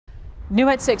New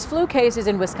at 6 flu cases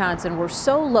in Wisconsin were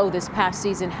so low this past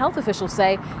season, health officials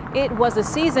say it was a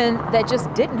season that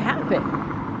just didn't happen.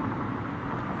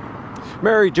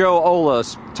 Mary Jo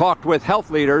Olas talked with health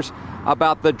leaders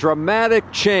about the dramatic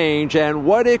change and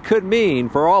what it could mean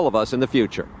for all of us in the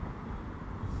future.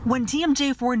 When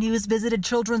TMJ4 News visited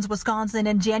Children's Wisconsin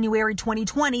in January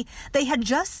 2020, they had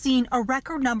just seen a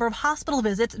record number of hospital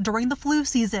visits during the flu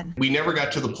season. We never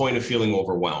got to the point of feeling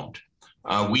overwhelmed.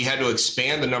 We had to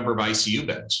expand the number of ICU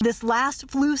beds. This last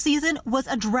flu season was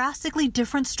a drastically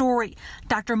different story.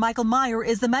 Dr. Michael Meyer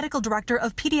is the medical director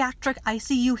of pediatric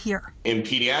ICU here. In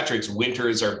pediatrics, winter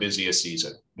is our busiest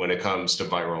season when it comes to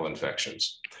viral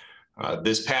infections.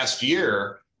 This past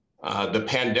year, the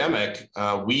pandemic,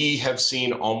 we have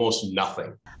seen almost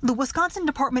nothing. The Wisconsin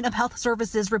Department of Health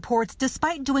Services reports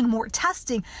despite doing more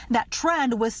testing, that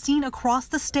trend was seen across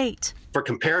the state. For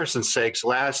comparison's sakes,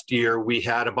 last year we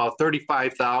had about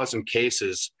 35,000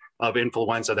 cases of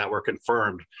influenza that were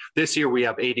confirmed. This year we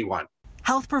have 81.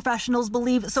 Health professionals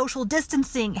believe social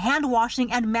distancing, hand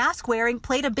washing, and mask wearing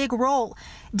played a big role.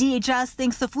 DHS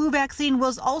thinks the flu vaccine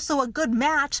was also a good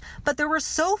match, but there were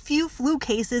so few flu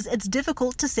cases, it's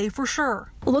difficult to say for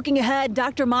sure. Looking ahead,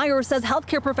 Dr. Meyer says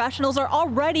healthcare professionals are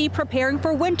already preparing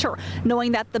for winter,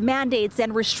 knowing that the mandates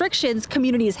and restrictions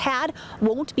communities had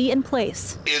won't be in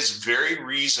place. It's very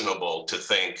reasonable to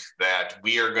think that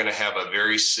we are going to have a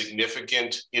very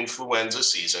significant influenza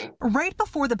season. Right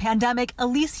before the pandemic,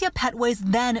 Alicia Petway's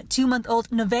then 2-month-old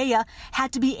Nevaeh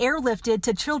had to be airlifted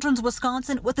to Children's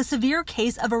Wisconsin with a severe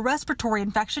case of a respiratory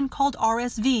infection called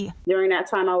RSV. During that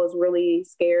time, I was really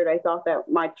scared. I thought that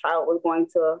my child was going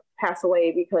to pass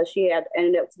away because she had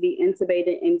ended up to be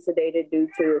intubated and sedated due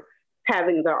to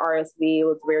having the RSV. It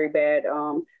was very bad.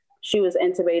 She was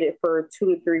intubated for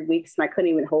 2 to 3 weeks, and I couldn't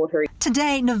even hold her.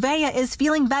 Today, Nevaeh is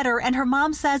feeling better, and her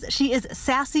mom says she is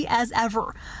sassy as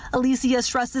ever. Alicia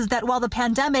stresses that while the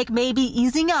pandemic may be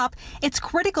easing up, it's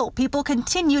critical people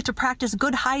continue to practice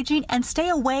good hygiene and stay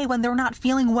away when they're not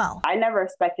feeling well. I never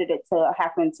expected it to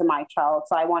happen to my child,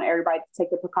 so I want everybody to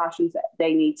take the precautions that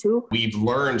they need to. We've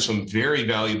learned some very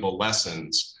valuable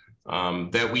lessons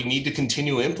that we need to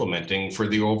continue implementing for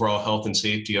the overall health and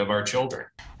safety of our children.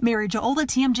 Mary Jo Olas,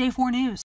 TMJ4 News.